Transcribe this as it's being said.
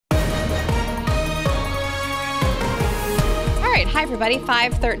Hi everybody,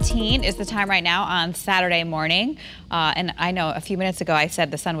 5:13 is the time right now on Saturday morning. And I know a few minutes ago I said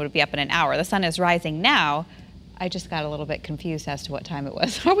the sun would be up in an hour. The sun is rising now. I just got a little bit confused as to what time it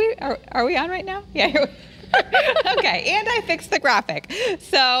was. Are we on right now? Yeah. Okay, and I fixed the graphic.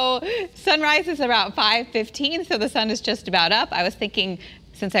 So sunrise is about 5:15, so the sun is just about up. I was thinking,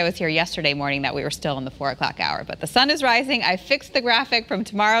 since I was here yesterday morning, that we were still in the 4 o'clock hour, but the sun is rising. I fixed the graphic from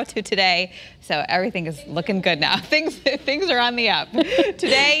tomorrow to today, so everything is looking good now. Things are on the up.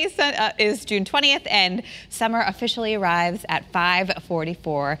 Today is June 20th, and summer officially arrives at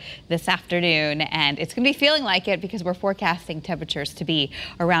 5:44 this afternoon, and it's going to be feeling like it because we're forecasting temperatures to be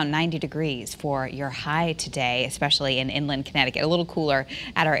around 90 degrees for your high today, especially in inland Connecticut. A little cooler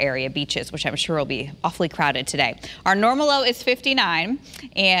at our area beaches, which I'm sure will be awfully crowded today. Our normal low is 59.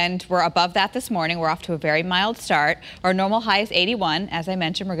 And we're above that this morning. We're off to a very mild start. Our normal high is 81. As I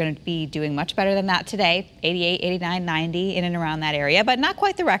mentioned, we're going to be doing much better than that today. 88, 89, 90, in and around that area, but not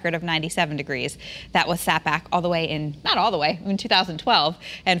quite the record of 97 degrees. That was sat back all the way in, not all the way, in 2012.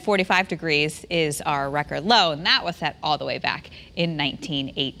 And 45 degrees is our record low, and that was set all the way back in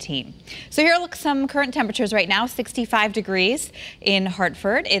 1918. So here look some current temperatures right now. 65 degrees in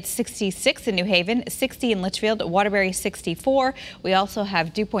Hartford. It's 66 in New Haven, 60 in Litchfield, Waterbury 64. We also have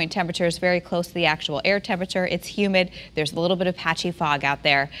dew point temperatures very close to the actual air temperature. It's humid. There's a little bit of patchy fog out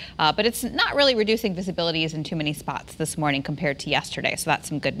there, but it's not really reducing visibilities in too many spots this morning compared to yesterday. So that's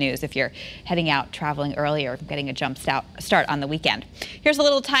some good news if you're heading out traveling early or getting a jump start on the weekend. Here's a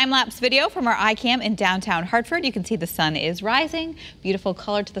little time-lapse video from our iCam in downtown Hartford. You can see the sun is rising. Beautiful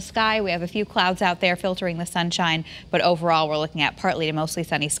color to the sky. We have a few clouds out there filtering the sunshine, but overall we're looking at partly to mostly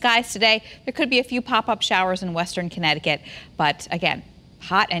sunny skies today. There could be a few pop-up showers in western Connecticut, but again,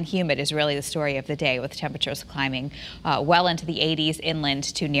 hot and humid is really the story of the day, with temperatures climbing well into the 80s inland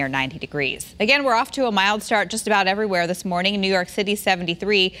to near 90 degrees. Again, we're off to a mild start just about everywhere this morning. New York City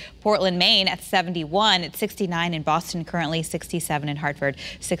 73, Portland, Maine at 71, it's 69 in Boston currently, 67 in Hartford,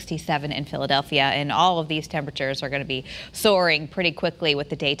 67 in Philadelphia, and all of these temperatures are going to be soaring pretty quickly with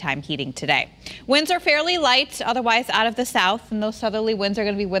the daytime heating today. Winds are fairly light, otherwise out of the south, and those southerly winds are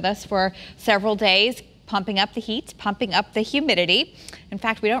going to be with us for several days, pumping up the heat, pumping up the humidity. In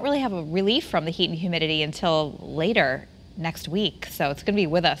fact, we don't really have a relief from the heat and humidity until later next week, so it's going to be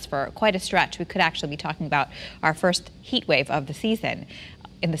with us for quite a stretch. We could actually be talking about our first heat wave of the season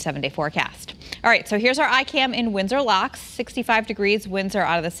in the 7-day forecast. All right, so here's our iCam in Windsor Locks. 65 degrees, winds are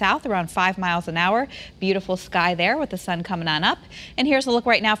out of the south, around 5 miles an hour. Beautiful sky there with the sun coming on up. And here's a look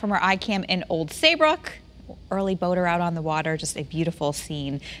right now from our iCam in Old Saybrook. Early boater out on the water, just a beautiful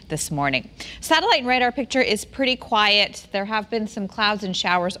scene this morning. Satellite and radar picture is pretty quiet. There have been some clouds and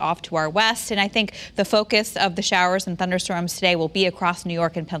showers off to our west, and I think the focus of the showers and thunderstorms today will be across New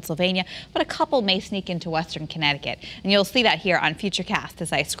York and Pennsylvania, but a couple may sneak into western Connecticut. And you'll see that here on Futurecast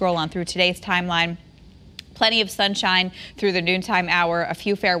as I scroll on through today's timeline. Plenty of sunshine through the noontime hour, a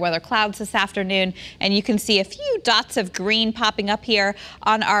few fair weather clouds this afternoon, and you can see a few dots of green popping up here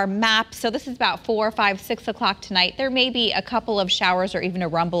on our map. So this is about 4, 5, 6 o'clock tonight. There may be a couple of showers or even a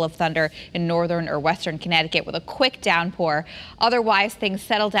rumble of thunder in northern or western Connecticut with a quick downpour. Otherwise, things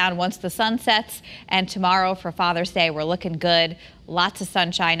settle down once the sun sets, and tomorrow for Father's Day, we're looking good. Lots of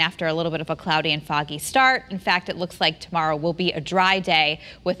sunshine after a little bit of a cloudy and foggy start. In fact, it looks like tomorrow will be a dry day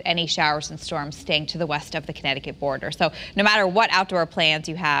with any showers and storms staying to the west of the Connecticut border. So no matter what outdoor plans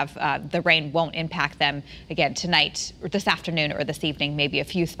you have, the rain won't impact them again tonight, or this afternoon, or this evening. Maybe a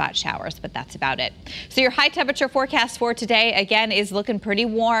few spot showers, but that's about it. So your high temperature forecast for today, again, is looking pretty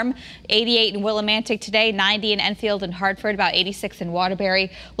warm. 88 in Willimantic today, 90 in Enfield and Hartford, about 86 in Waterbury.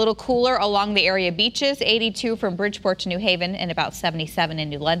 A little cooler along the area beaches, 82 from Bridgeport to New Haven, and about 77 in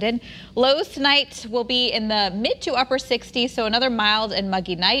New London. Lows tonight will be in the mid to upper 60s, so another mild and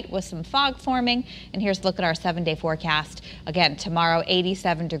muggy night with some fog forming. And here's a look at our 7-day forecast. Again, tomorrow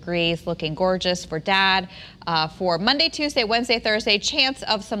 87 degrees, looking gorgeous for Dad. For Monday, Tuesday, Wednesday, Thursday, chance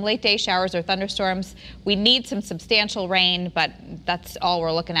of some late day showers or thunderstorms. We need some substantial rain, but that's all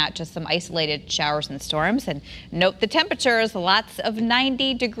we're looking at, just some isolated showers and storms. And note the temperatures, lots of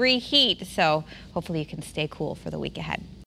 90-degree heat, so hopefully you can stay cool for the week ahead.